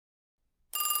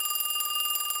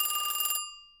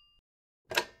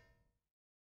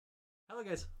Hello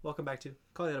guys, welcome back to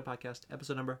Call It a Podcast,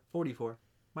 episode number 44.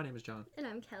 My name is John. And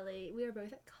I'm Kelly. We are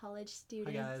both college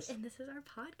students. Hi guys. And this is our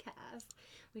podcast.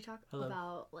 We talk Hello.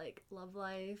 about like love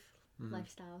life,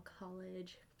 lifestyle,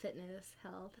 college, fitness,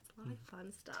 health. It's a lot of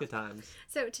fun stuff. Good times.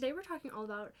 So today we're talking all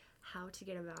about how to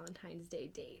get a Valentine's Day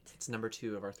date. It's number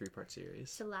 2 of our 3-part series.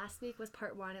 So last week was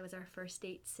part 1. It was our first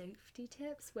date safety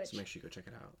tips, which So make sure you go check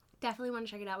it out. definitely want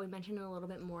to check it out. We mentioned it a little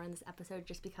bit more in this episode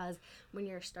just because when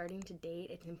you're starting to date,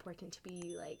 it's important to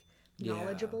be like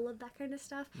knowledgeable of that kind of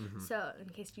stuff. So in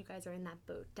case you guys are in that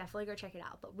boat, definitely go check it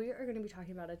out. But we are going to be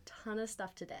talking about a ton of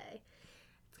stuff today.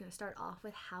 It's going to start off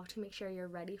with how to make sure you're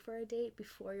ready for a date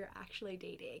before you're actually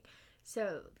dating.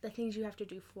 So the things you have to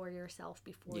do for yourself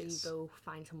before you go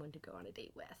find someone to go on a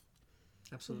date with.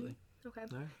 Absolutely. Okay.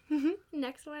 All right.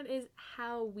 Next one is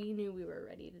how we knew we were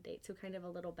ready to date. So kind of a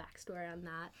little backstory on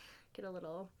that. Get a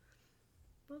little,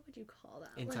 what would you call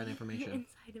that? Inside information.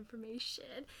 Inside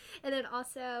information. And then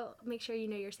also make sure you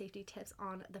know your safety tips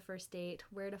on the first date,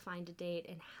 where to find a date,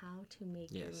 and how to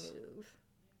make your move.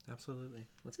 Absolutely.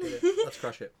 Let's get it. Let's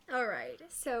crush it. All right.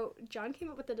 So John came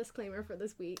up with a disclaimer for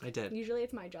this week. I did. Usually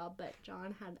it's my job, but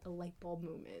John had a light bulb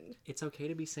moment. It's okay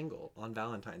to be single on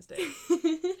Valentine's Day.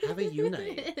 Have a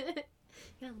unite.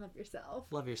 You gotta love yourself.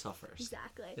 Love yourself first.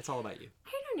 Exactly. It's all about you.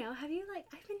 I don't know. Have you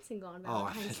I've been single on Oh,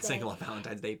 Valentine's I've Day. been single on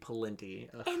Valentine's Day plenty.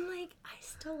 Ugh. And I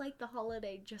still like the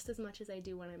holiday just as much as I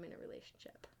do when I'm in a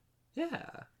relationship. Yeah. I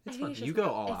It's think fun. it's You just go my-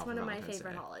 all out It's for one of my Valentine's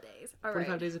favorite Day. holidays. All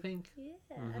 45 right. Days of Pink. Yeah,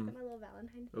 I've got my little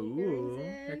Valentine's Day Ooh, earrings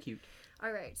they're in. cute.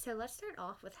 All right, so let's start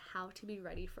off with how to be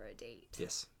ready for a date.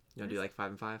 Yes. You want to do like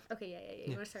 5 and 5? Okay, yeah.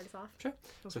 You want to start us off? Sure.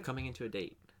 So coming into a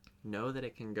date, know that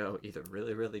it can go either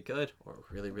really, really good or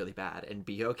really, really bad, and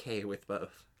be okay with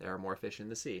both. There are more fish in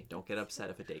the sea. Don't get upset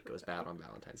if a date goes bad on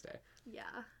Valentine's Day. Yeah.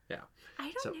 Yeah.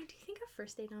 I don't So- know. Do you think a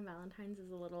first date on Valentine's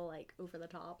is a little over the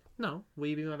top? No, will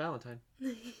you be my Valentine?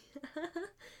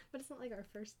 But it's not like our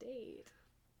first date.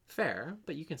 Fair,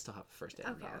 but you can still have a first date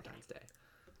on Okay, Valentine's Day.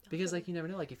 Because you never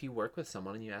know. If you work with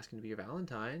someone and you ask them to be your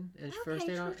Valentine, and it's your first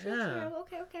date on, true.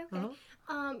 Okay.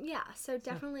 Uh-huh. Yeah. So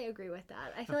definitely agree with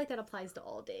that. I feel like that applies to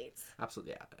all dates.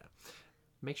 Absolutely, yeah.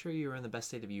 Make sure you're in the best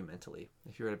state of you mentally.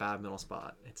 If you're at a bad mental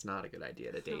spot, it's not a good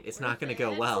idea to date. It's not going to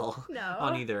go well No.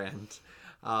 on either end.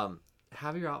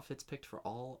 Have your outfits picked for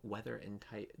all weather and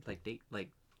type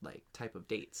of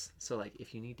dates. So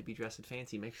if you need to be dressed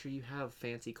fancy, make sure you have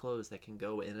fancy clothes that can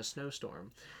go in a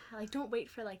snowstorm. Don't wait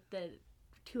for the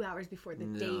 2 hours before the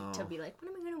date to be like, what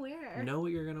am I going to wear? Know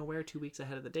what you're going to wear 2 weeks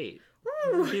ahead of the date.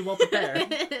 Woo! Be well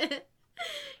prepared.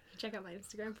 Check out my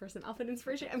Instagram for some outfit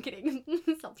inspiration. I'm kidding.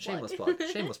 Shameless plug.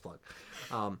 Shameless plug.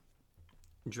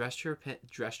 Dress your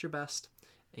best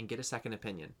and get a second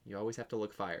opinion. You always have to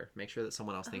look fire. Make sure that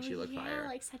someone else thinks you look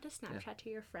fire. Send a Snapchat to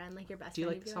your friend, your best Do you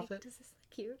friend. like this outfit? Does this look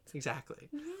cute? Exactly.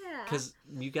 Yeah. Because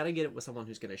you got to get it with someone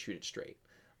who's going to shoot it straight.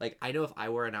 I know if I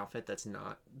wear an outfit that's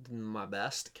not my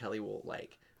best, Kelly will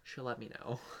she'll let me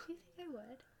know. Do you think I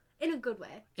would? In a good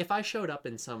way. If I showed up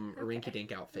in some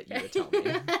rinky-dink outfit, you would tell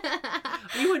me.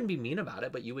 You wouldn't be mean about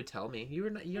it, but you would tell me. You're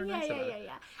nice about it.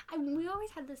 Yeah. We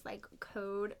always had this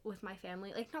code with my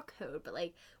family, not code, but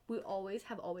we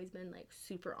have always been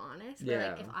super honest.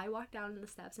 Where, if I walk down the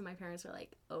steps and my parents are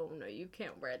like, "Oh no, you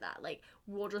can't wear that,"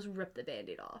 we'll just rip the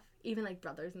Band-Aid off. Even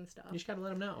brothers and stuff. You just gotta let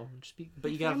them know.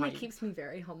 But you gotta find. Keeps me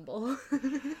very humble.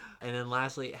 And then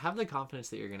lastly, have the confidence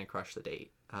that you're gonna crush the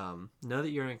date. Know that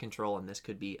you're in control, and this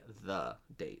could be the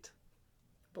date.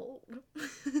 Bold.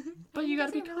 But you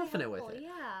gotta be confident with it.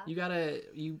 Yeah.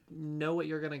 You know what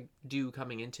you're gonna do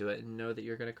coming into it, and know that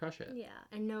you're gonna crush it. Yeah,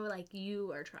 and know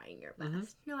you are trying your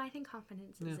best. No, I think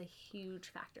confidence is a huge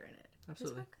factor in it.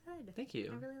 Absolutely. Those were good. Thank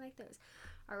you. I really like those.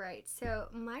 All right, so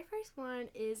my first one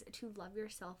is to love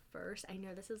yourself first. I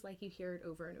know this is you hear it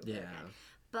over and over again.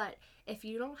 But if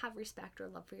you don't have respect or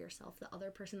love for yourself, the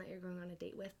other person that you're going on a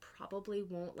date with probably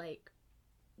won't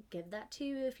give that to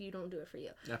you if you don't do it for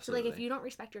you. Absolutely. So if you don't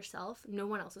respect yourself, no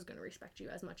one else is going to respect you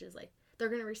as much as they're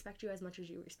going to respect you as much as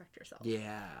you respect yourself.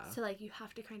 Yeah. So you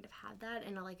have to kind of have that,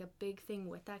 and a big thing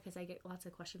with that, because I get lots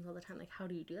of questions all the time, how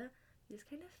do you do that? You just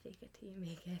kind of fake it till you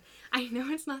make it. I know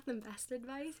it's not the best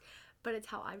advice, but it's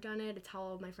how I've done it. It's how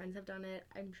all my friends have done it.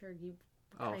 I'm sure you've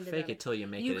fake it till you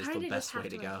make it is the best way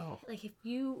to go. If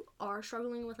you are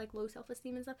struggling with low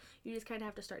self-esteem and stuff, you just kind of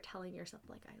have to start telling yourself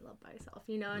I love myself,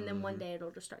 and then one day it'll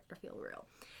just start to feel real.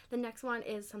 The next one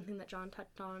is something that John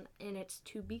touched on, and it's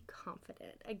to be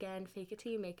confident. Again, fake it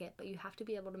till you make it, but you have to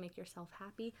be able to make yourself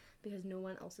happy, because no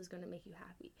one else is going to make you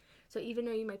happy. So even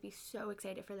though you might be so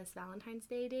excited for this Valentine's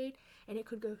Day date, and it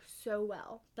could go so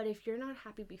well, but if you're not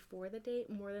happy before the date,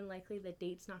 more than likely the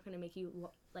date's not going to make you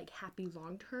happy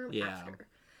long term after.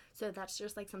 So that's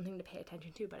just like something to pay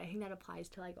attention to, but I think that applies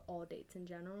to like all dates in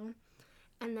general.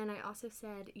 And then I also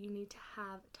said you need to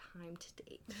have time to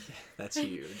date. That's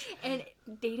huge. And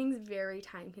dating's very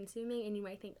time consuming, and you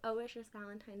might think, oh, it's just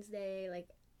Valentine's Day, like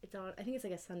it's on, I think it's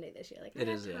like a Sunday this year, like I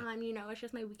have time, you know, it's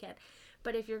just my weekend.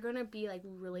 But if you're gonna be like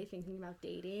really thinking about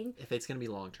dating, if it's gonna be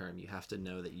long term, you have to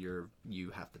know that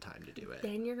you have the time to do it.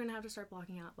 Then you're gonna have to start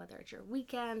blocking out whether it's your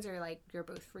weekends or like you're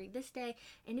both free this day,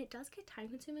 and it does get time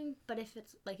consuming. But if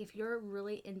it's like if you're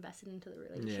really invested into the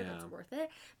relationship, it's worth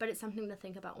it. But it's something to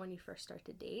think about when you first start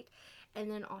to date. And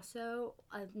then also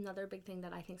another big thing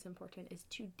that I think is important is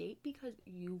to date because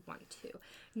you want to,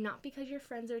 not because your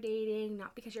friends are dating,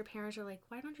 not because your parents are like,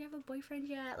 why don't you have a boyfriend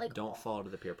yet? Like, don't fall to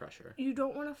the peer pressure. You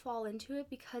don't want to fall into it,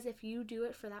 because if you do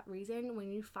it for that reason,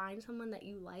 when you find someone that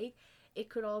you like, it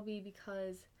could all be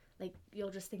because like you'll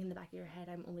just think in the back of your head,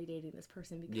 I'm only dating this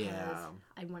person because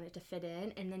I want it to fit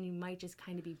in, and then you might just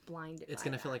kind of be blinded. It's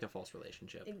gonna feel like a false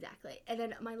relationship. Exactly. And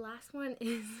then my last one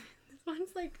is this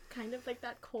one's like kind of like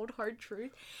that cold hard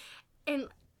truth, and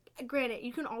granted,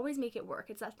 you can always make it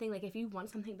work. It's that thing, like if you want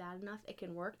something bad enough, it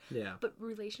can work. Yeah. But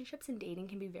relationships and dating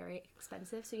can be very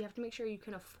expensive, so you have to make sure you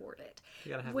can afford it.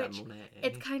 You gotta have that money.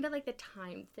 It's kind of like the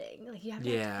time thing. Like you have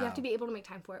to be able to make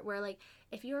time for it. Where like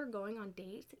if you're going on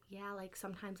dates, like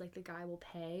sometimes like the guy will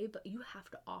pay, but you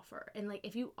have to offer. And like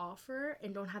if you offer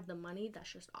and don't have the money,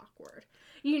 that's just awkward.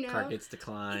 You know? Car gets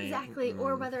declined. Exactly.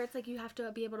 Or whether it's like you have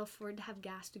to be able to afford to have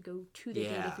gas to go to the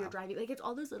date if you're driving. Like it's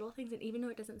all those little things, and even though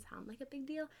it doesn't sound like a big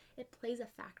deal, it plays a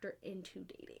factor into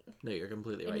dating. No, you're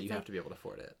completely right. You have to be able to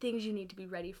afford it. Things you need to be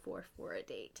ready for a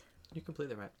date. You're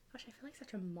completely right. Gosh, I feel like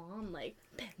such a mom, like,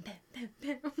 bam, bam,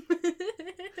 bam, bam.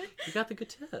 You got the good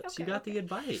tips. Okay, you got the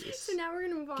advice. So now we're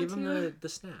going to move on to... Give them the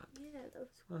snap. Yeah,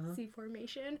 the C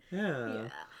formation. Yeah.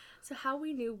 So how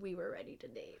we knew we were ready to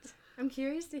date. I'm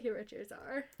curious to hear what yours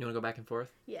are. You want to go back and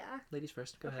forth? Yeah. Ladies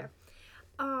first. Go ahead.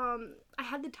 I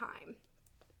had the time.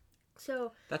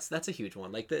 So... That's a huge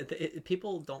one. Like,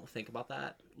 people don't think about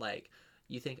that. Like...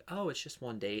 You think, oh, it's just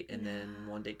one date, and then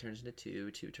one date turns into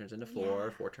two turns into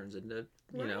four turns into,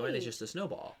 you know, and it's just a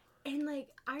snowball. And, like,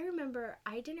 I remember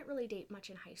I didn't really date much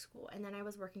in high school, and then I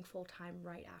was working full-time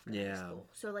right after high school.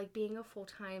 So, like, being a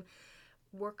full-time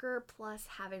worker plus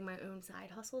having my own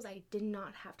side hustles, I did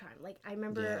not have time. Like, I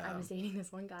remember I was dating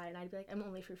this one guy, and I'd be like, I'm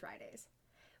only free Fridays.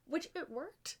 Which, it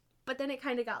worked. But then it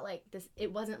kind of got like this,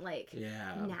 it wasn't like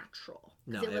natural.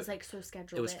 No, it was like so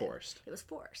scheduled. It was forced. It was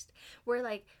forced. Where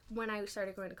like when I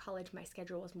started going to college, my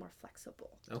schedule was more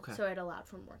flexible. Okay. So it allowed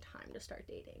for more time to start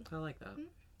dating. I like that.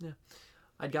 Mm-hmm. Yeah.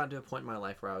 I'd gotten to a point in my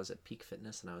life where I was at peak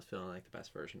fitness and I was feeling like the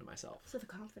best version of myself. So the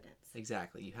confidence.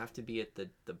 Exactly. You have to be at the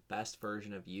best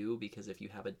version of you, because if you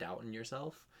have a doubt in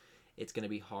yourself, it's going to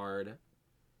be hard.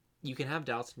 You can have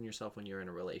doubts in yourself when you're in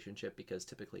a relationship, because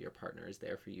typically your partner is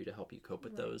there for you to help you cope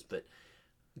with those. But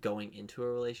going into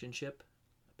a relationship,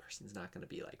 the person's not going to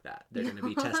be like that. They're going to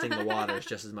be testing the waters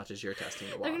just as much as you're testing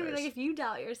the waters. They're going to be like, if you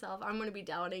doubt yourself, I'm going to be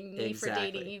doubting me for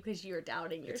dating you because you're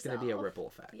doubting yourself. It's going to be a ripple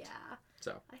effect. Yeah.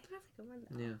 So I think that's a good one,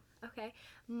 though. Yeah. Okay.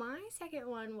 My second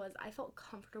one was I felt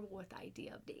comfortable with the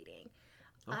idea of dating.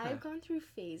 Okay. I've gone through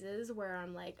phases where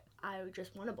I'm like, I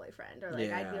just want a boyfriend, or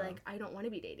like I'd be like, I don't want to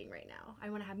be dating right now.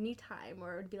 I want to have me time,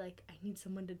 or it would be like, I need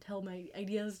someone to tell my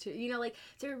ideas to, you know, like,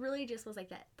 so it really just was like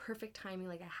that perfect timing.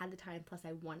 Like I had the time, plus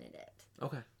I wanted it.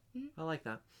 Okay. Mm-hmm. I like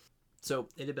that. So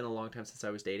it had been a long time since I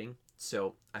was dating,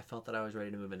 so I felt that I was ready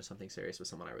to move into something serious with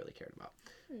someone I really cared about.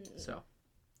 So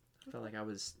I felt like I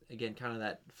was, again, kind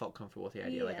of felt comfortable with the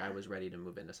idea. Like I was ready to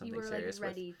move into something serious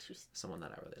with someone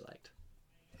that I really liked.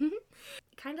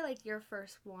 Kind of like your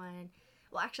first one.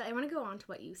 Well, actually, I want to go on to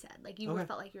what you said. Like, you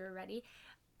felt like you were ready.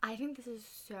 I think this is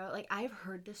so, like, I've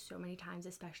heard this so many times,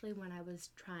 especially when I was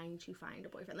trying to find a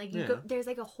boyfriend. Like, there's,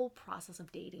 like, a whole process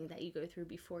of dating that you go through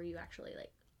before you actually,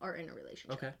 like, are in a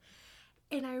relationship. Okay.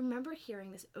 And I remember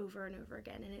hearing this over and over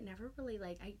again, and it never really,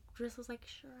 like, I just was like,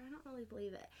 sure, I don't really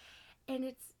believe it. And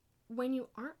it's, when you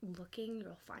aren't looking,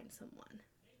 you'll find someone.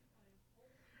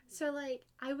 So, like,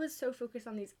 I was so focused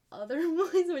on these other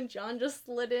ones when John just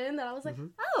slid in that I was like,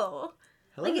 oh.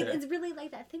 Hello like, there. it's really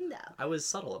like that thing, though. I was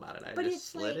subtle about it. I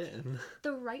just slid in.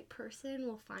 The right person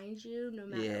will find you no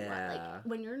matter what. Like,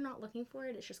 when you're not looking for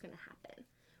it, it's just going to happen.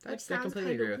 Which sounds kind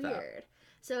of weird. That.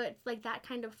 So, it's like that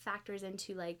kind of factors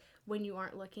into, like, when you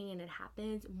aren't looking and it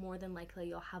happens, more than likely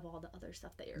you'll have all the other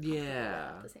stuff that you're comfortable with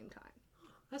at the same time.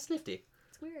 That's nifty.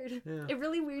 Weird. Yeah. It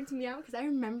really weirds me out because I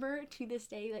remember to this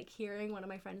day like hearing one of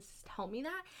my friends tell me that,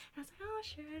 and I was like, oh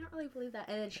sure, I don't really believe that,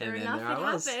 and then sure enough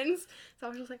it happens. So I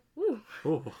was just like, ooh.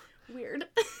 Weird.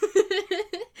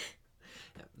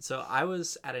 Yeah. So I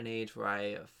was at an age where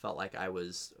I felt like I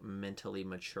was mentally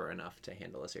mature enough to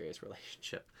handle a serious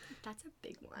relationship. That's a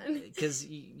big one. Because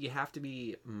you have to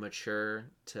be mature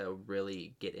to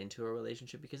really get into a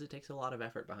relationship because it takes a lot of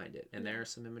effort behind it. And there are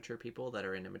some immature people that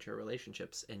are in immature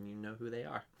relationships, and you know who they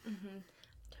are. Mm-hmm.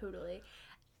 Totally.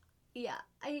 Yeah,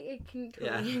 I can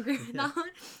totally agree with that one.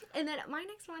 And then my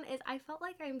next one is I felt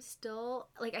like I'm still,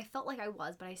 like I felt like I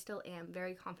was, but I still am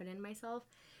very confident in myself.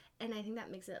 And I think that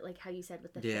makes it like how you said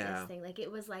with the fitness thing. Like it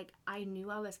was like I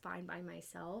knew I was fine by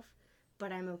myself,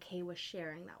 but I'm okay with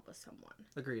sharing that with someone.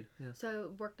 Agreed. Yeah. So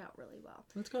it worked out really well.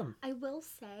 That's good. I will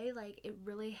say like it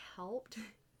really helped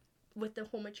with the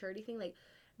whole maturity thing. Like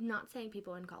not saying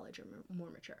people in college are more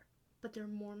mature, but they're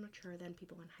more mature than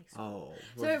people in high school.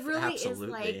 Oh, so it really is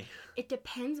like, it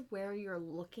depends where you're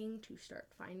looking to start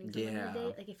finding someone to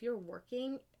date. Like if you're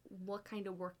working, what kind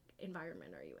of work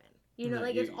environment are you in? You know,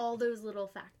 like it's all those little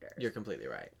factors. You're completely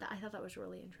right. I thought that was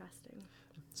really interesting.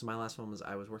 So my last one was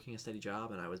I was working a steady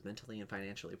job and I was mentally and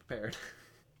financially prepared.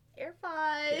 Air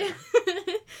five.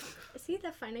 Yeah. See,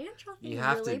 the financial thing. You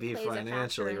have really to be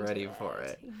financially ready for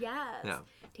it. Yes. Yeah.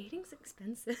 Dating's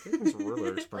expensive. Dating's really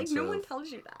expensive. Like no one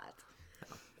tells you that.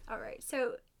 No. All right.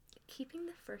 So, keeping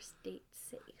the first date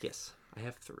safe. Yes, I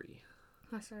have 3.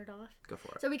 Want to start off? Go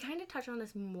for it. So we kind of touched on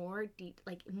this more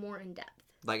more in depth.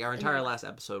 Like our entire last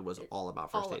episode was all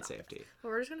about first date safety.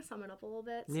 Well, we're just gonna sum it up a little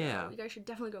bit. So yeah. You guys should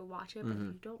definitely go watch it. But if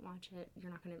you don't watch it, you're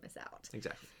not gonna miss out.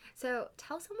 Exactly. So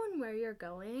tell someone where you're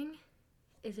going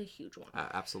is a huge one.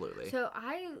 Absolutely. So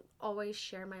I always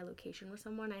share my location with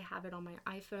someone. I have it on my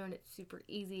iPhone. It's super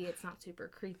easy. It's not super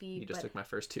creepy. You just took my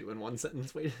first 2 in one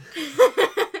sentence. Wait.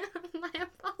 My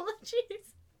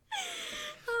apologies.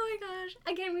 Oh my gosh.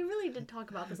 Again, we really did talk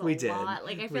about this a lot.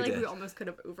 Like I feel like we almost could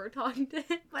have over-talked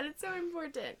it, but it's so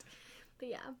important. But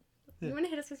yeah. You want to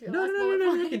hit us with your last bullet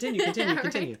point? No.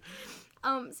 Continue.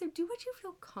 So do what you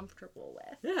feel comfortable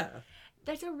with. Yeah.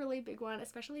 That's a really big one,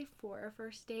 especially for a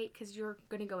first date, because you're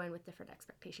going to go in with different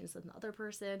expectations than the other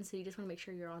person, so you just want to make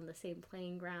sure you're on the same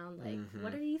playing ground. Like,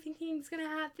 what are you thinking is going to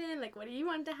happen? Like, what do you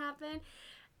want to happen?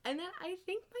 And then I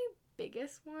think my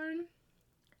biggest one,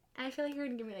 and I feel like you're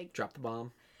going to give me, like... Drop the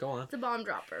bomb. Go on. It's a bomb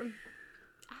dropper.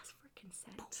 Ask for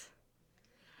consent.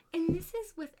 And this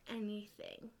is with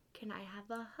anything. Can I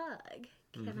have a hug?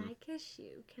 Can I kiss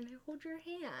you? Can I hold your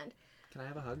hand? Can I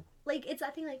have a hug? Like, it's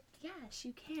that thing, like, yes,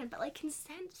 you can. But, like,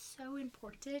 consent's so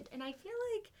important. And I feel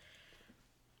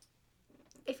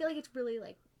like it's really,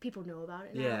 like, people know about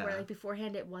it now. Yeah. Where, like,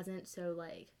 beforehand it wasn't so,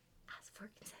 like, ask for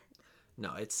consent.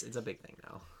 No, it's a big thing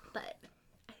now. But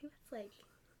I think that's, like,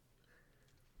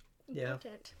 important.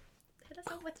 Yeah. Hit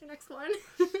us up. What's your next one?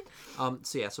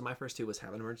 So my first 2 was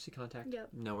have an emergency contact. Yep.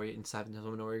 Know where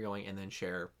you're going, and then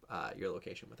share your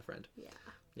location with a friend. Yeah.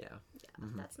 Yeah. Yeah,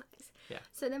 that's nice. Yeah.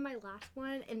 So then my last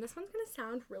one, and this one's going to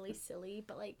sound really silly,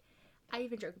 but, like, I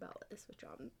even joke about this with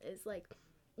John, is, like,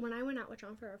 when I went out with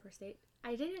John for our first date,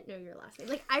 I didn't know your last name.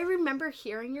 Like, I remember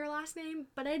hearing your last name,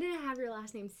 but I didn't have your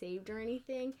last name saved or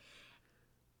anything.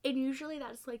 And usually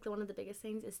that's, like, one of the biggest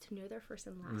things is to know their first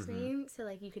and last name, so,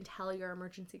 like, you can tell your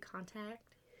emergency contact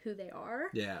who they are.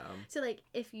 Yeah. So, like,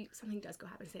 if something does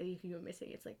happen, say if you go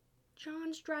missing, it's like,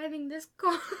 John's driving this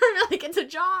car. Like, it's a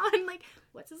John. Like,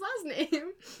 what's his last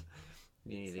name?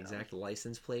 You need exact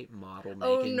license plate, model,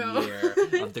 make, and year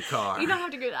of the car. You don't have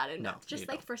to go that in. No, just,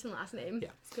 like, first and last name. Yeah.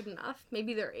 It's good enough.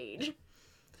 Maybe their age.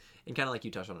 And kind of like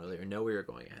you touched on earlier, know where you're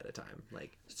going ahead of time.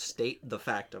 Like, state the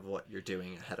fact of what you're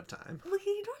doing ahead of time. Well,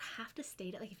 you don't have to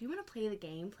state it. Like, if you want to play the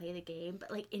game, play the game.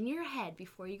 But, like, in your head,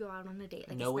 before you go out on a date,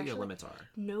 like, know what your limits are.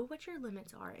 Know what your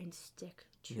limits are and stick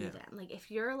to them. Like, if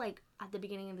you're, like, at the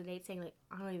beginning of the date saying, like,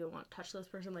 I don't even want to touch this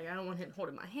person. Like, I don't want him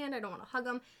holding my hand. I don't want to hug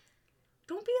him.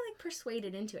 Don't be, like,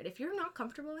 persuaded into it. If you're not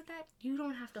comfortable with that, you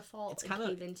don't have to fall and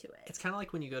cave into it. It's kind of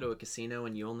like when you go to a casino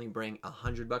and you only bring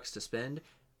 $100 to spend.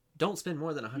 Don't spend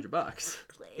more than $100.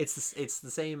 Exactly. It's the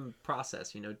same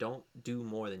process, you know. Don't do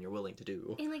more than you're willing to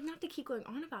do. And, like, not to keep going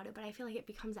on about it, but I feel like it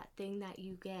becomes that thing that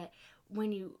you get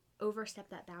when you overstep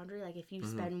that boundary. Like, if you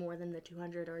spend more than the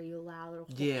 $200, or you allow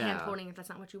the hand holding if that's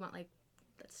not what you want. Like,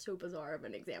 that's so bizarre of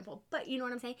an example, but you know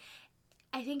what I'm saying.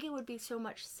 I think it would be so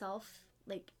much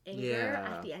anger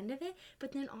at the end of it,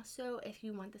 but then also if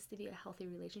you want this to be a healthy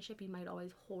relationship, you might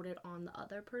always hold it on the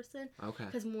other person. Okay.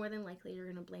 Because more than likely you're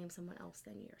gonna blame someone else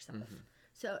than yourself.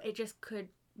 So it just could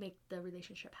make the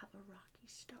relationship have a rocky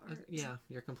start. Yeah,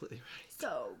 you're completely right.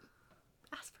 So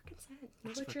ask for consent.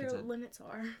 Know what your limits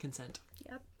are. Consent.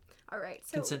 Yep. All right.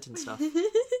 So consent and stuff.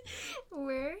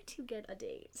 Where to get a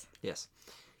date? Yes.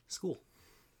 School.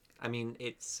 I mean,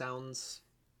 it sounds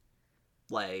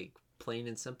like plain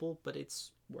and simple, but it's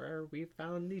where we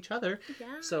found each other.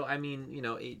 Yeah. So, I mean, you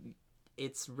know,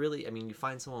 it's really, I mean, you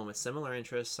find someone with similar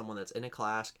interests, someone that's in a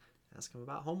class, ask them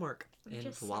about homework, and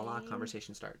Just voila, saying.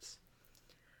 conversation starts.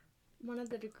 One of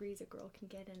the degrees a girl can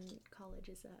get in college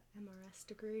is a MRS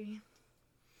degree.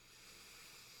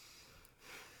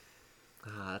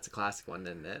 Ah, that's a classic one,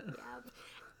 isn't it? Yeah.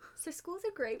 So school's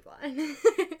a great one.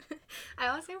 I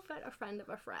also put a friend of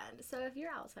a friend. So if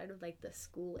you're outside of like the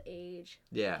school age,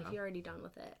 Yeah. if you're already done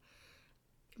with it,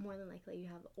 more than likely you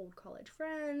have old college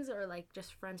friends or like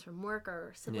just friends from work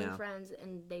or sibling Yeah. friends,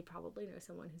 and they probably know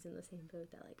someone who's in the same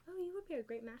boat that like, oh, you would be a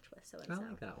great match with so and I so.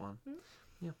 like that one. Mhm.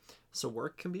 Yeah. So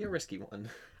work can be a risky one.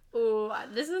 Oh,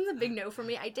 this one's a big no for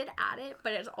me. I did add it,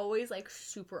 but it's always like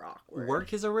super awkward.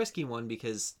 Work is a risky one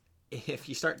because if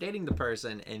you start dating the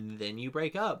person and then you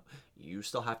break up, you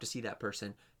still have to see that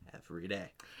person every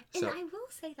day. And So, I will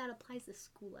say that applies to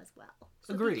school as well.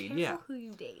 So Agreed, be careful yeah. who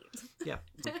you date. yeah.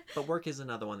 But work is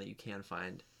another one that you can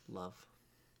find love.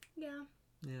 Yeah,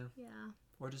 Yeah. yeah,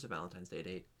 Or just a Valentine's Day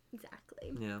date.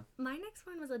 exactly. Yeah. My next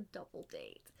one was a double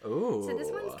date. Oh. So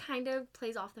this one's kind of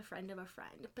plays off the friend of a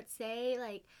friend. But say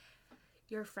like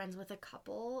you're friends with a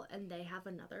couple and they have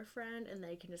another friend and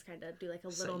they can just kind of do like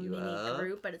a Set little you mini up.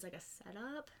 group, but it's like a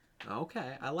setup.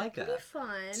 Okay, I like Could be that.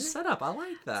 fun. It's a setup. I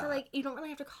like that. So like you don't really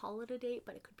have to call it a date,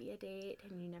 but it could be a date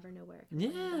and you never know where it could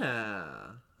end up.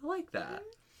 Yeah, I like that.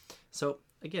 So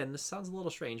again, this sounds a little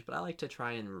strange, but I like to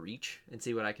try and reach and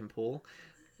see what I can pull.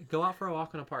 Go out for a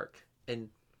walk in a park and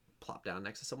plop down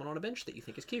next to someone on a bench that you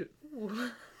think is cute. Ooh.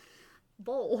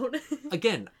 Bold.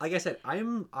 Again, like I said,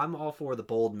 I'm all for the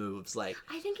bold moves. Like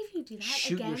I think if you do that,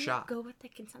 Shoot your again, shot. go with the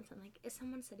consensus. Like, is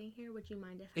someone sitting here? Would you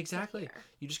mind if I sit exactly, here?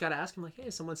 you just got to ask them like, hey,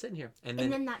 is someone sitting here? And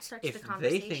then that starts the if they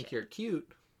conversation. think you're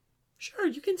cute, sure,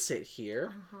 you can sit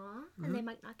here. Uh-huh. And they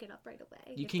might not get up right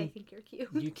away You if can- they think you're cute.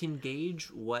 You can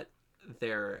gauge what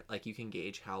they're like. You can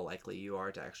gauge how likely you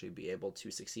are to actually be able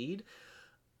to succeed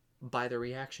by the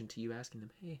reaction to you asking them,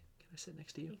 hey, can I sit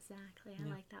next to you? Exactly. Yeah.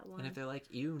 I like that one. And if they're like,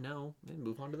 you no, then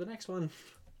move on to the next one.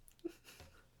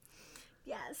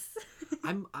 Yes.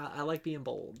 I like being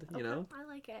bold, you know? I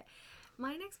like it.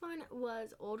 My next one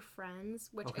was old friends,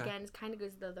 which Okay. again kind of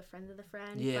goes to the friends of the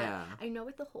friend. Yeah. But I know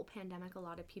with the whole pandemic, a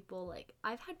lot of people like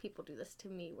I've had people do this to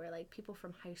me, where like people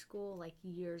from high school, like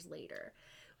years later,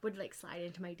 would like slide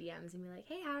into my DMs and be like,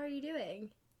 "Hey, how are you doing?"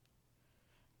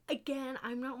 Again,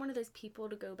 I'm not one of those people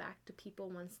to go back to people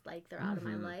once like they're out of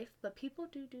my Mhm. life, but people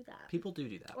do that. People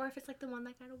do that. Or if it's like the one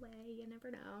that got away, you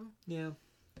never know. Yeah.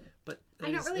 But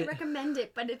I don't really recommend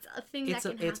it, but it's a thing that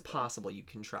can happen. it's possible you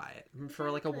can try it.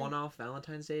 For like a Exactly. one-off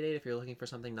Valentine's Day date, if you're looking for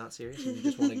something not serious and you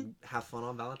just want to have fun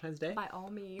on Valentine's Day, By all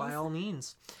means. by all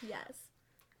means. Yes.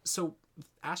 So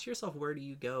ask yourself, where do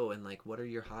you go and like what are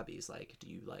your hobbies? Like, do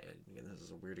you like, again, this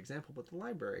is a weird example, but the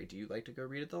library, do you like to go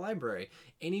read at the library?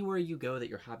 Anywhere you go that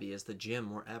your hobby is, the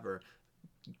gym, wherever,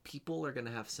 people are going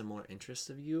to have similar interests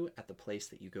of you at the place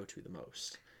that you go to the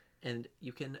most. And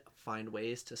you can find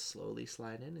ways to slowly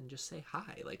slide in and just say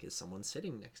hi. Like, is someone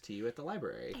sitting next to you at the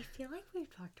library? I feel like we've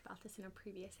talked about this in a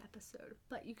previous episode,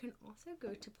 but you can also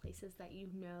go to places that you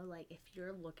know, like if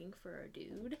you're looking for a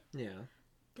dude, Yeah.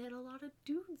 that a lot of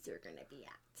dudes are going to be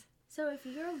at. So if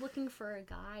you're looking for a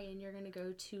guy and you're going to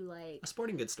go to like, A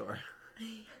sporting goods store.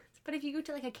 but if you go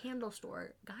to like a candle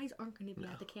store, guys aren't going to be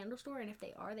No. at the candle store, and if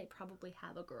they are, they probably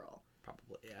have a girl.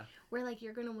 Probably, yeah. Where like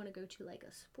you're going to want to go to like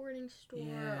a sporting store,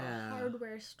 Yeah. a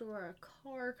hardware store, a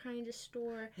car kind of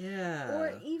store, Yeah.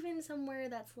 or even somewhere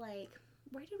that's like,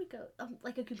 where did we go?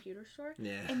 Like a computer store.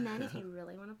 Yeah. And then if you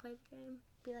really want to play the game,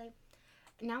 be like,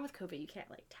 now with COVID you can't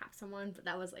like tap someone, but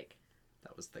that was like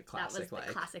That was the classic, that was the like,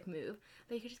 classic move.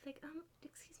 But you could just be like,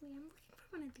 excuse me, I'm looking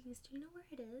for one of these. Do you know where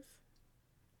it is?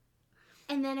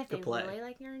 And then if they Good play. really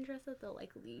like you're interested, they'll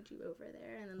like lead you over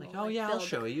there, and then Like, they'll, oh, like, yeah, I'll build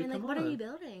show you, And like, come what are on. you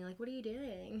building? Like, what are you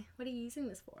doing? What are you using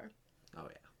this for? oh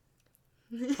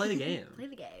yeah. Play the game. Play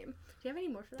the game. Do you have any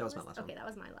more for that? That was my list? last one. Okay, that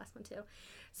was my last one too.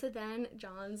 So then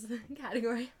John's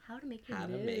category: how to make your How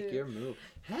move. to make your move.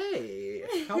 Hey,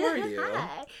 how are you?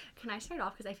 Hi. Can I start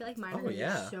off? Because I feel like mine are Oh, gonna be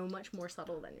yeah. so much more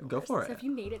subtle than yours. Go for So it. if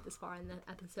you made it this far in the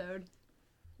episode,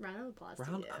 round of applause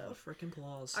Round to you. of freaking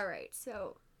applause. All right,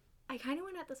 so I kind of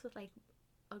went at this with like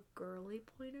a girly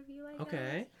point of view, I guess.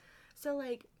 Okay. So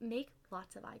like make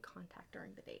lots of eye contact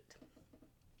during the date.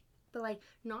 But like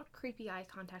not creepy eye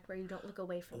contact where you don't look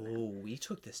away from them. Oh, we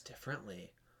took this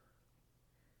differently.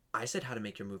 I said how to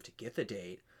make your move to get the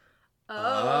date.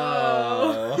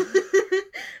 Oh.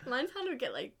 Mine's how to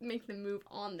get like make them move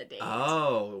on the date.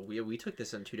 Oh, we took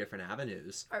this in two different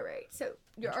avenues. All right, so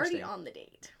you're already Interesting. on the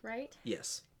date, right?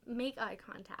 Yes. Make eye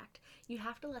contact. You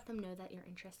have to let them know that you're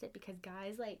interested because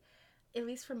guys, like, at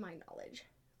least from my knowledge,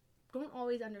 don't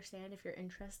always understand if you're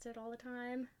interested all the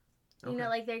time. You Okay. know,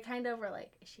 like, they kind of are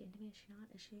like, is she into me? Is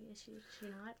she not? Is she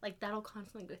not? Like, that'll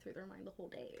constantly go through their mind the whole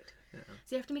date. Yeah.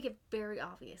 So you have to make it very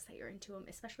obvious that you're into them,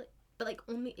 especially, but, like,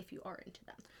 only if you are into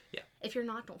them. Yeah. If you're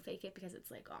not, don't fake it because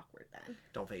it's, like, awkward then.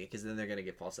 Don't fake it, because then they're going to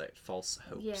get false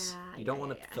hopes. Yeah. You don't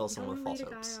want to fill someone with false You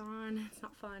don't hopes. lead a guy on. It's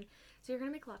not fun. So you're going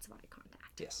to make lots of eye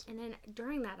contact. Yes. And then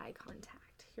during that eye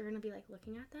contact, you're going to be, like,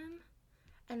 looking at them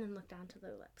and then look down to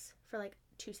their lips for, like,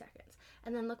 2 seconds.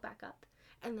 And then look back up.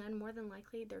 And then more than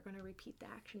likely, they're going to repeat the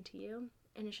action to you.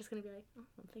 And it's just going to be like, oh,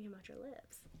 I'm thinking about your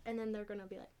lips. And then they're going to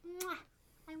be like, mwah,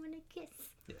 I want to kiss.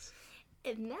 Yes.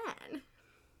 And then,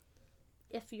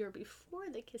 if you're before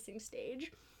the kissing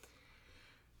stage,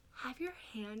 have your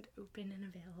hand open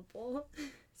and available.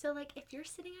 So, like, if you're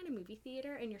sitting at a movie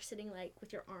theater and you're sitting, like,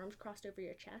 with your arms crossed over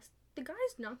your chest, the guy's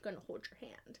not going to hold your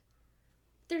hand.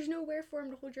 There's nowhere for him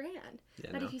to hold your hand.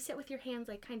 Yeah, But no. if you sit with your hands,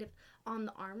 like, kind of on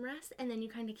the armrest, and then you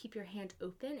kind of keep your hand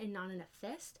open and not in a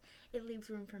fist, it leaves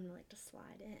room for him to, like, to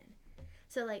slide in.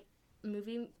 So, like,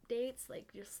 movie dates,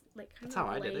 like, just, like, kind That's how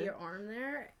I of did lay it. your arm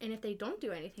there, and if they don't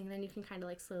do anything, then you can kind of,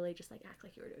 like, slowly just, like, act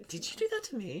like you were doing Did you something do that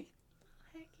to me?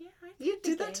 Heck yeah, I You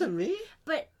did that to me?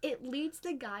 But it leads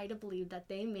the guy to believe that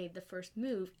they made the first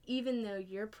move, even though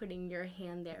you're putting your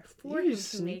hand there for him You to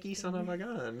sneaky make son the of a move.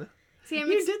 gun. See,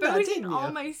 I'm You did that, exposing didn't all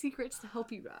you? my secrets to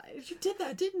help you guys. You did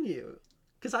that, didn't you?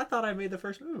 Because I thought I made the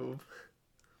first move.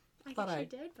 I thought guess I- you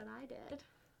did, but I did.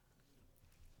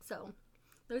 So,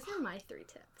 those are my 3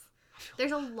 tips.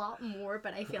 There's a lot more,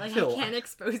 but I feel like I can't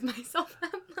expose myself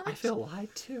that much. I feel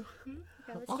lied to.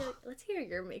 Okay, let's hear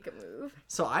your make a move.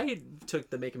 So I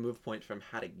took the make a move point from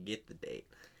how to get the date.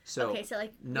 So, Okay, so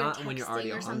like not when you're already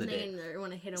texting or on the something date. and you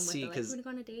want to hit them See, with the, like, 'cause- you want to go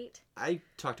on a date? I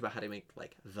talked about how to make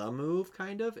like the move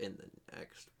kind of in the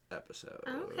next episode.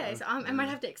 Okay, so I might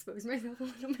have to expose myself a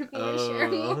little bit more, share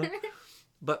more.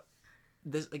 But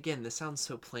this sounds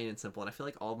so plain and simple, and I feel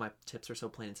like all of my tips are so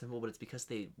plain and simple, but it's because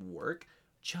they work.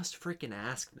 Just freaking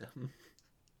ask them.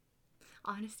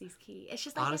 Honesty's key. It's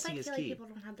just like Honesty I is feel key. like people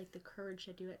don't have like the courage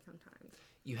to do it sometimes.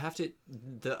 You have to.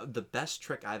 The best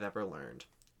trick I've ever learned,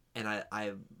 and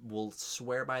I will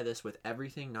swear by this with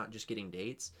everything, not just getting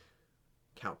dates.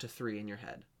 Count to 3 in your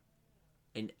head,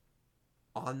 and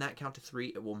on that count to 3,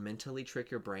 it will mentally trick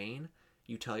your brain.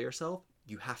 You tell yourself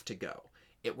you have to go.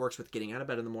 It works with getting out of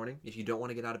bed in the morning. If you don't want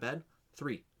to get out of bed,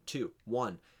 3, 2,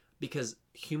 1. Because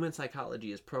human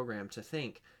psychology is programmed to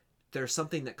think there's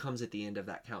something that comes at the end of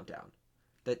that countdown.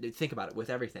 Think about it with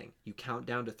everything. You count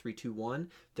down to 3, 2, 1.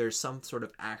 There's some sort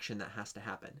of action that has to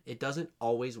happen. It doesn't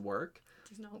always work. It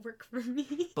does not work for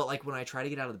me. But like when I try to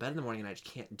get out of the bed in the morning and I just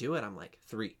can't do it, I'm like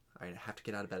 3. I have to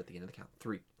get out of bed at the end of the count.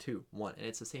 3, 2, 1. And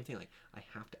it's the same thing. Like I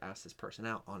have to ask this person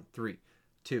out on 3,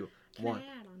 2, Can 1. I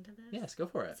add on to this? Yes, go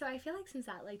for it. So I feel like since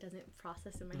that like doesn't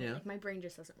process in my head, Yeah. like my brain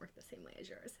just doesn't work the same way as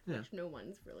yours. Yeah. Like, no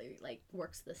one's really like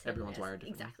works the same. Everyone's way as- wired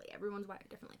differently. Exactly, everyone's wired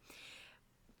differently.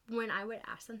 When I would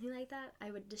ask something like that, I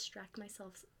would distract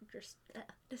myself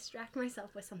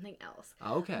with something else.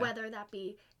 Okay. Whether that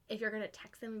be if you're gonna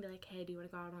text them and be like, "Hey, do you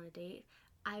want to go out on a date?"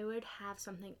 I would have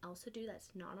something else to do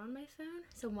that's not on my phone.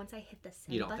 So once I hit the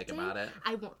send You don't button, think about it.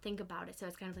 I won't think about it. So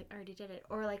it's kind of like, I already did it.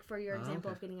 Or like for your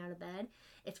example okay. of getting out of bed,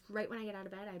 it's right when I get out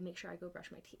of bed, I make sure I go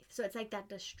brush my teeth. So it's like that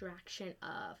distraction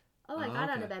of, I got out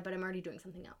okay. of bed, but I'm already doing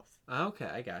something else. Okay,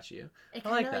 I got you. It I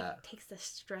kind like of that. takes the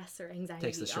stress or anxiety.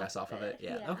 Takes the stress off of it.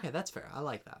 Yeah. Yeah. Okay, that's fair. I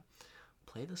like that.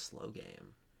 Play the slow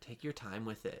game. Take your time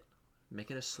with it. Make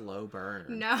it a slow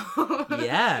burn. No.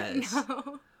 Yes.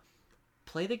 No.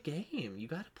 Play the game. You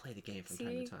got to play the game from time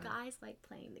See, to time. guys like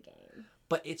playing the game.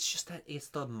 But it's just that it's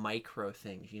the micro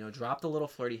things. You know, drop the little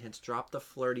flirty hints. Drop the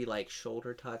flirty like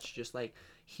shoulder touch. Just like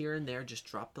here and there. Just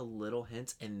drop the little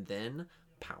hints and then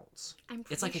pounce. I'm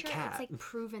It's pretty like a sure cat. It's like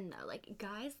proven though. Like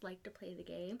guys like to play the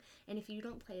game, and if you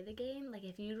don't play the game, like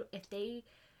if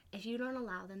you don't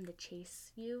allow them to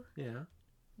chase you, Yeah.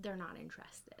 they're not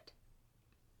interested.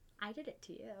 I did it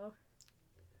to you.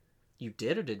 You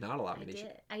did or did not allow I me to?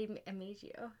 did. I made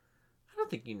you. I don't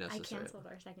think you I necessarily. canceled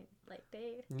our second like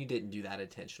date, You didn't do that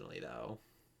intentionally though.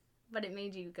 but it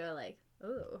made you go like,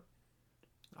 ooh.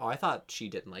 Oh, I thought she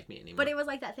didn't like me anymore. But it was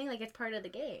like that thing, like it's part of the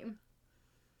game.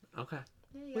 Okay.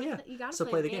 Yeah, you gotta So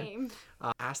play the game.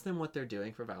 Ask them what they're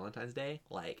doing for Valentine's Day,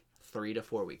 like 3 to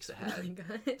 4 weeks ahead. Really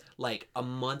good. Like a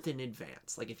month in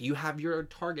advance. Like if you have your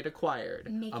target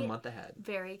acquired Make a it month ahead.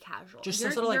 Very casual. Just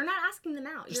you're, some sort of, like- you're not asking them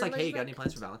out. Just You're like, hey, you got any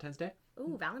plans for Valentine's Day?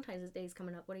 Ooh, Valentine's Day is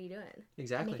coming up. What are you doing?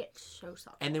 Exactly. Make it so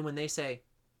soft. And then when they say,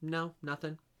 no,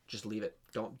 nothing, just leave it.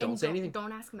 Don't And say anything.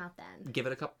 Don't ask them out then. Give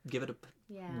it a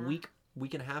Yeah. week,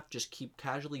 week and a half, just keep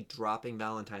casually dropping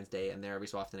Valentine's Day in there every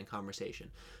so often in conversation.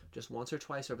 Just once or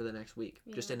twice over the next week.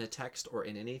 Yeah. Just in a text or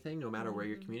in anything, no matter where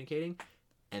you're communicating.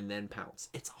 And then pounce.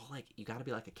 It's all like, you gotta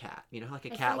be like a cat. You know how like a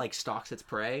cat like stalks its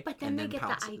prey but then and they then get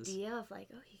pounces. The idea of like,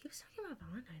 oh, he keeps talking about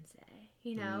Valentine's Day.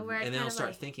 You know? Where and then they'll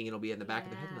start thinking, it'll be in the back of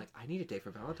their head. I'm like, I need a day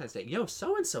for Valentine's Day. Yo,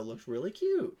 so-and-so looks really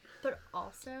cute. But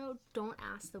also, don't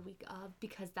ask the week of,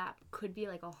 because that could be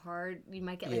like a hard, you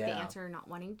might get like the answer not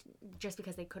wanting to, just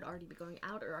because they could already be going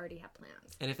out or already have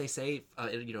plans. And if they say,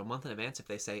 you know, a month in advance, if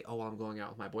they say, oh, I'm going out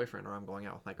with my boyfriend or I'm going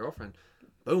out with my girlfriend,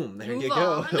 boom, there you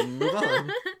go. Move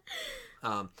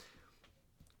on.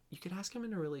 You could ask him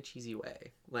in a really cheesy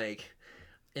way. Like,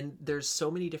 and there's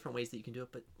so many different ways that you can do it,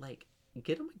 but like,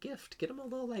 get him a gift. Get him a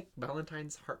little like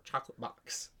Valentine's heart chocolate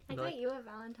box. I got you a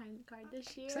Valentine's card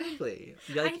this year. Exactly.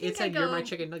 Like, it's like, you're my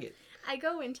chicken nugget. I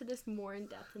go into this more in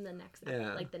depth in the next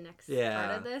like the next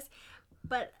part of this.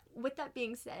 But with that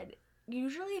being said,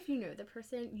 usually if you know the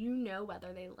person, you know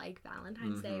whether they like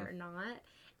Valentine's Day or not.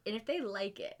 And if they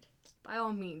like it, by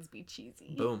all means be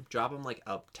cheesy. Boom. Drop them like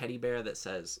a teddy bear that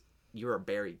says, you're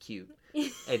very cute.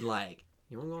 And like,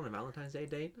 you want to go on a Valentine's Day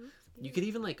date? You could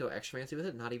even like go extra fancy with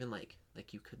it. Not even like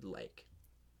you could like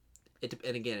it.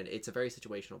 And again, it's a very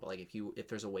situational. But like if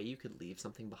there's a way you could leave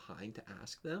something behind to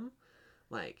ask them,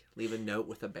 like leave a note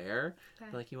with a bear,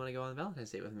 like, you want to go on a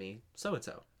Valentine's date with me, so and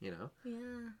so, you know.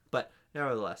 Yeah. But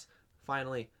nevertheless,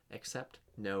 finally, accept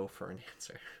no for an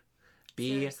answer.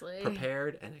 Be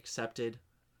prepared and accepted.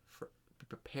 Be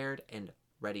prepared and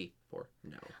ready for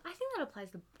no. I think that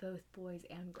applies to both boys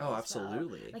and girls. Oh,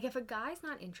 absolutely. Like, if a guy's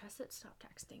not interested, stop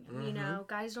texting him. You know,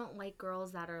 guys don't like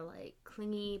girls that are like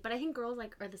clingy, but I think girls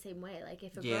like are the same way. Like,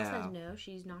 if a girl says no,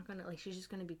 she's not gonna like. She's just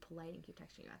gonna be polite and keep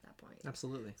texting you at that point.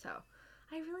 Absolutely. So,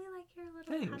 I really like your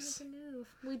little how to move.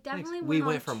 We definitely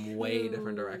went from way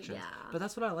different directions. Yeah. But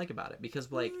that's what I like about it,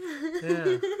 because like,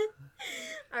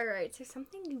 All right. So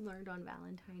something you learned on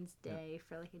Valentine's Day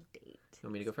for like a date. You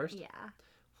want me to go first? Yeah.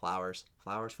 Flowers.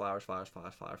 Yeah.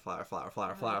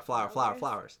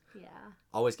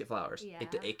 Always get flowers. Yeah.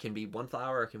 It can be one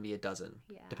flower or it can be a dozen.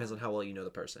 Yeah. Depends on how well you know the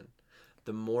person.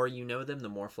 The more you know them, the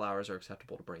more flowers are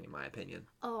acceptable to bring, in my opinion.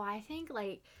 Oh, I think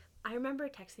like, I remember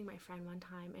texting my friend one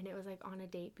time, and it was like on a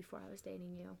date before I was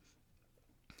dating you.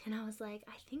 And I was like,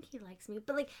 I think he likes me.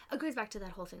 But like, it goes back to that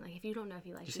whole thing. Like, if you don't know if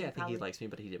he likes you, I think he likes me,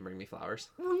 but he didn't bring me flowers.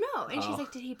 Well, no. And she's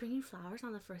like, did he bring you flowers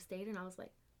on the first date? And I was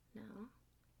like, no.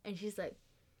 And she's like,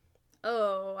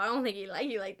 oh, I don't think he liked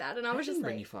you like that. And I was just like,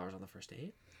 bring you flowers on the first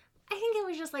date? I think it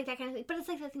was just like that kind of thing. But it's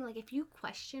like that thing, like, if you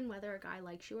question whether a guy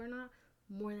likes you or not,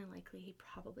 more than likely he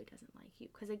probably doesn't like you,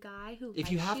 because a guy who if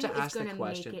likes you have you to ask is the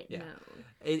question, make it known.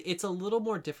 It's a little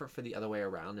more different for the other way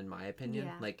around, in my opinion.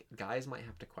 Yeah. Like, guys might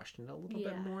have to question it a little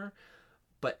bit more,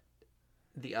 but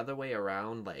the other way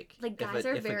around, like guys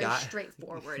are very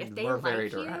straightforward. If they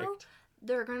like you,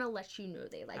 they're gonna let you know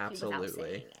they like you without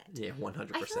saying it. Yeah,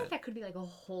 100%. I feel like that could be like a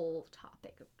whole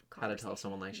topic of conversation. How to tell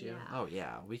someone likes you? Yeah. Oh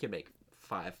yeah, we could make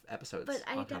 5 episodes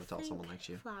on how to tell someone likes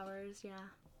you. Flowers, yeah.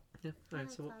 Yeah. All right.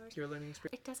 So your learning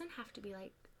experience. It doesn't have to be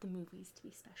like the movies to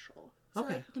be special. So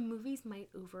like, the movies might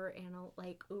over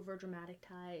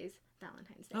dramatize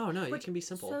Valentine's Day. Oh no, it can be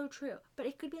simple. So true. But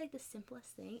it could be like the simplest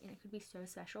thing, and it could be so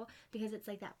special because it's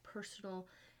like that personal.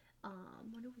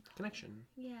 What do we call connection?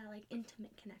 It? Yeah, like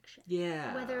intimate connection.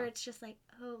 Yeah. Whether it's just like,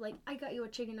 oh, like I got you a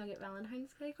chicken nugget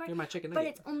Valentine's Day card. You're my chicken nugget. But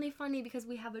it's only funny because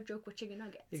we have a joke with chicken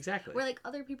nuggets. Exactly. Where like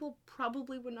other people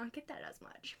probably would not get that as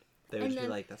much. They would just be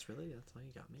like, that's why you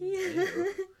got me. Yeah.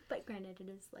 But granted, it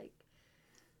is like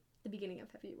the beginning of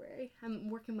February. I'm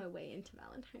working my way into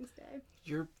Valentine's Day.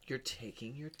 You're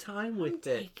taking your time with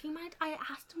it. I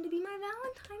asked him to be my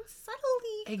Valentine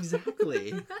subtly.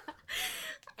 Exactly.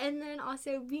 And then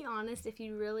also be honest if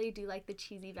you really do like the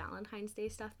cheesy Valentine's Day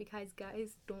stuff, because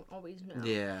guys don't always know.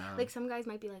 Yeah. Like some guys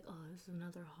might be like, oh, this is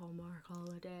another Hallmark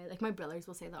holiday. Like my brothers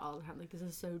will say that all the time. Like, this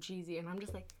is so cheesy. And I'm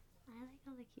just like, I like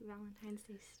all the cute Valentine's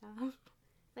Day stuff.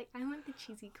 Like, I want the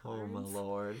cheesy cards. Oh, my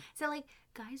Lord. So, like,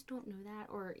 guys don't know that,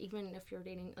 or even if you're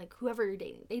dating, like, whoever you're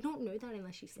dating, they don't know that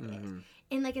unless you say it.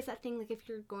 And, like, it's that thing, like, if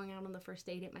you're going out on the first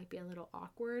date, it might be a little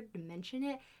awkward to mention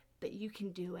it, but you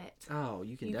can do it. Oh,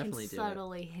 you can definitely do it. You can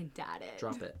subtly hint at it.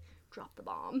 Drop it. Drop the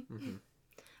bomb. Mm-hmm.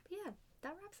 But, yeah,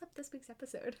 that wraps up this week's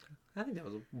episode. I think that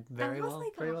was very well done.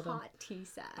 That was, like, a hot tea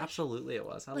sesh. Absolutely it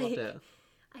was. I loved it.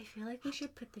 I feel like we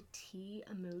should put the tea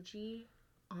emoji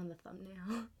on the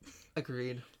thumbnail.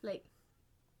 Agreed. Like,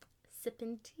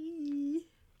 sipping tea.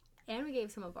 And we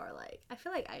gave some of our, like, I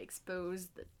feel like I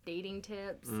exposed the dating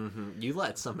tips. Mm-hmm. You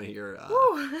let some of your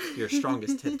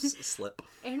strongest tips slip.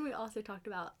 And we also talked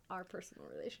about our personal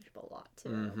relationship a lot, too.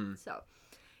 Mm-hmm. So,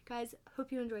 Guys,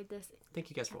 hope you enjoyed this Thank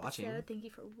you guys for watching. episode. Thank you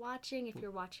for watching. If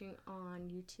you're watching on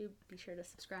YouTube, be sure to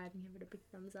subscribe and give it a big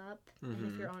thumbs up.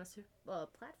 And if you're on a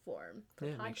platform for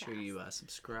Yeah, make sure you podcasts,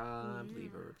 subscribe,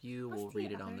 leave a review. what's we'll the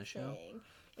read it on other the show. thing?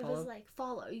 It Follow? was like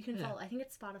follow. You can Yeah. follow. I think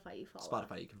it's Spotify you follow.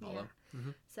 Spotify you can follow. Yeah.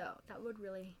 So that would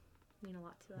really mean a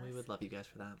lot to us. We would love you guys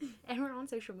for that. And we're on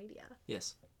social media.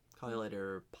 Yes. Call You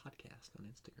Later podcast on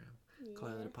Instagram. Call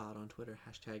You Yeah. Later pod on Twitter.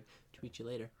 Hashtag tweet you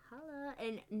later. Holla.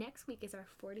 And next week is our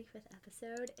 45th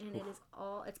episode, and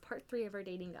it's part 3 of our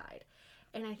dating guide.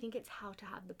 And I think it's how to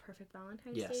have the perfect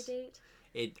Valentine's Yes. Day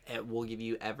date. It will give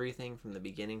you everything from the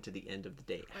beginning to the end of the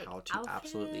date. Like how to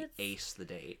absolutely outfits. ace the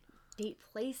date. Date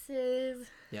places.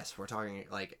 Yes, we're talking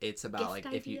like it's about Gift like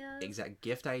if you ideas. exact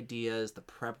gift ideas, the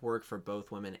prep work for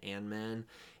both women and men.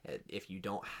 If you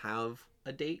don't have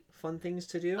a date, fun things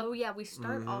to do. Oh yeah, we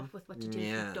start off with what to do if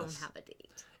you don't Yes. have a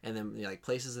date. And then like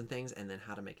places and things, and then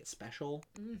how to make it special.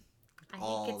 I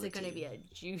All think the it's going to tea. be a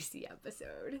juicy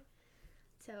episode.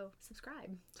 So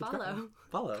subscribe. Subscribe. Follow.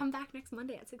 Follow. Come back next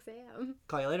Monday at 6 a.m.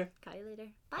 Call you later. Call you later.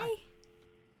 Bye.